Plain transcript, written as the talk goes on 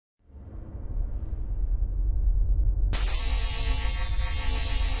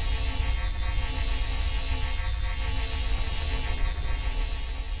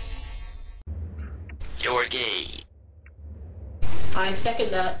You're gay. I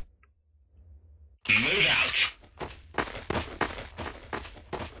second that. Move out.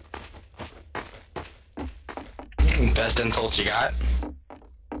 Best insults you got?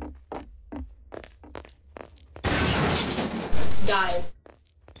 Died.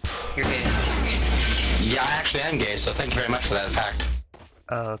 You're gay. Yeah, I actually am gay, so thank you very much for that fact.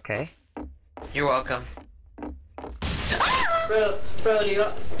 Okay. You're welcome. Bro,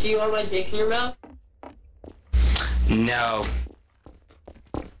 do you want my dick in your mouth? No.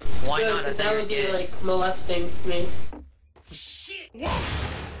 Why Good, not? 'cause I that think would be you're gay. like molesting me. Shit.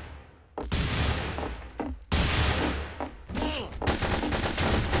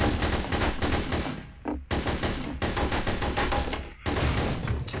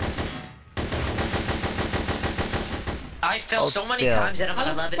 I fell Hold so many still. times that I'm How on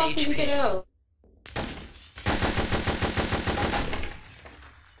the 11 fuck did you get HP. out?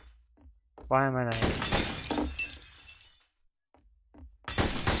 Why am I not?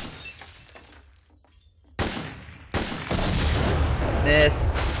 Miss.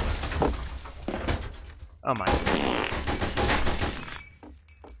 Oh my.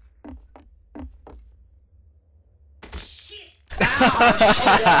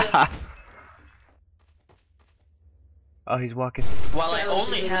 Oh, he's walking. While I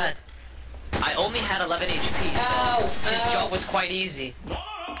only had 11 HP, Ow! so his Ow! job was quite easy.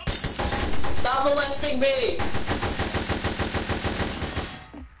 Stop molesting me!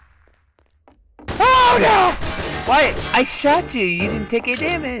 Oh no! Why? I shot you. You didn't take any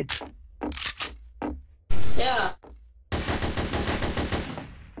damage. Yeah.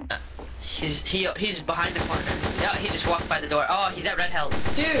 He's behind the corner. Yeah, he just walked by the door. Oh, he's at red health.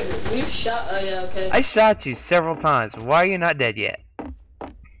 Dude, you shot. Oh yeah, okay. I shot you several times. Why are you not dead yet?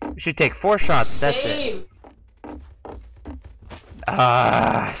 You should take 4 shots. That's it. Same.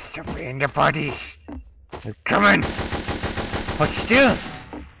 Ah, stop being the party. They're coming. What you doing?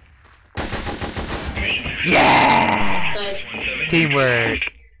 Yeah! Nice.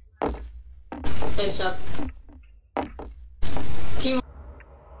 Teamwork. Nice job. Team.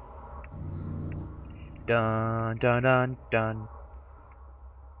 Dun dun dun dun.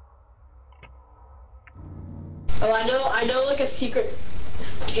 Oh, I know like a secret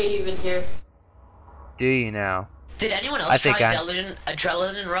cave in here. Do you now? Did anyone I else try think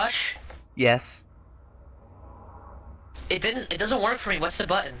adrenaline rush? Yes. It didn't. It doesn't work for me. What's the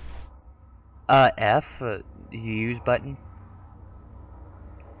button? F. Use button.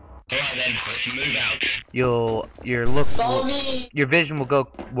 Alright then, let's move out. Follow me. Your vision will go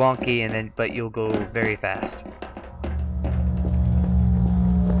wonky, and but you'll go very fast.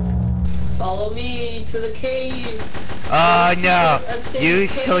 Follow me to the cave. Oh no! I'm safe You in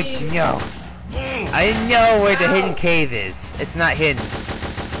the should cave. know. I know where the Ow. hidden cave is. It's not hidden.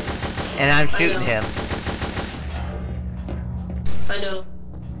 And I'm shooting know. him. I know.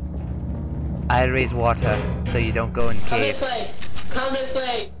 I raise water so you don't go in the Come cave. this way. Come this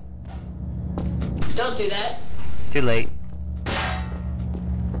way. Don't do that. Too late.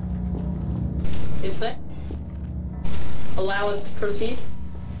 This way. Allow us to proceed.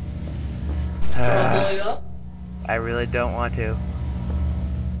 I'll blow you up. I really don't want to.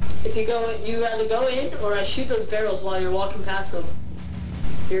 If you go, you either go in or I shoot those barrels while you're walking past them.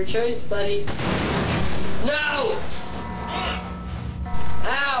 Your choice, buddy. No!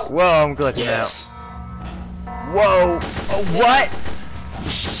 Ow! Whoa, I'm glitching Yes. out. Whoa! Oh, what?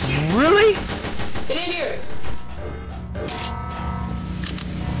 Really? Get in here!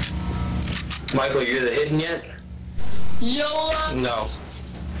 Michael, you're the hidden yet? Yola! No.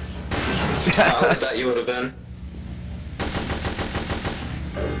 I thought you would have been.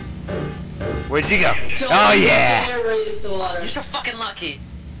 Where'd you go? Don't Oh you yeah! dare raise the water. You're so fucking lucky.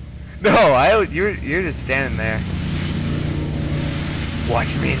 No, you're just standing there.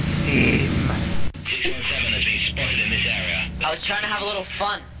 Watch me in steam. 617 has been spotted in this area. I was trying to have a little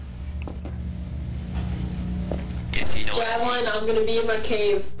fun. If you know what I mean. Javelin, I'm gonna be in my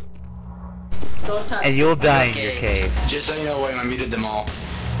cave. Don't touch. And you'll die in your Okay. cave. Just so you know, William, I muted them all.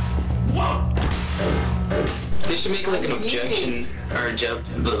 They should make like an objection or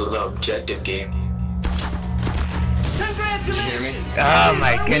objective game. You hear me? Oh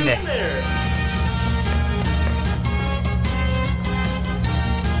my goodness.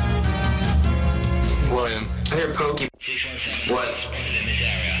 William, I hear Pokey. What?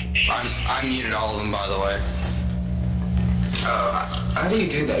 I'm muted all of them, by the way. How do you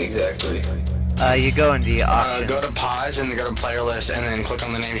do that exactly? You go into the options. Go to pause and then go to player list and then click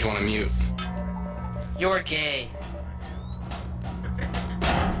on the names you want to mute. You're gay.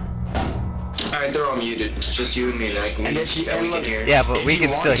 Alright, Alright, they're all muted. It's just you and me that I can hear. Yeah, but we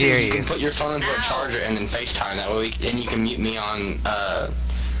can still hear you. You can put your phone into a charger and then FaceTime. That way, and you can mute me on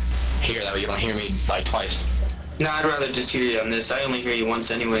here. That way you don't hear me like twice. No, I'd rather just hear you on this. I only hear you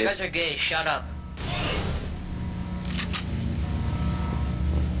once anyways. You guys are gay. Shut up.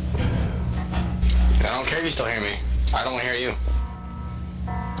 I don't care if you still hear me. I don't want to hear you.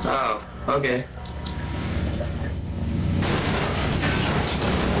 Oh, okay.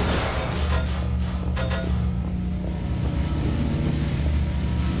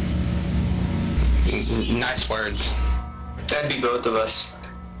 Nice words. That'd be both of us.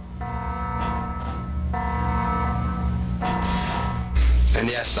 And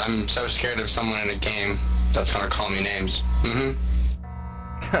yes, I'm so scared of someone in a game that's gonna call me names.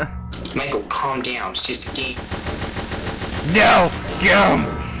 Michael, calm down. It's just a game. No! Go!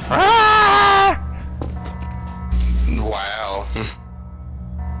 Ah! Wow.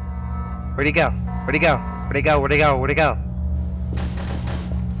 Where'd he go? Where'd he go? Where'd he go? Where'd he go? Where'd he go?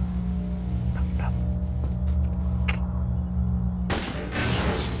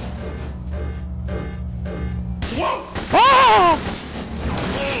 Whoa! Oh!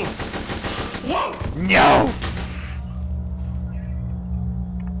 Whoa! No!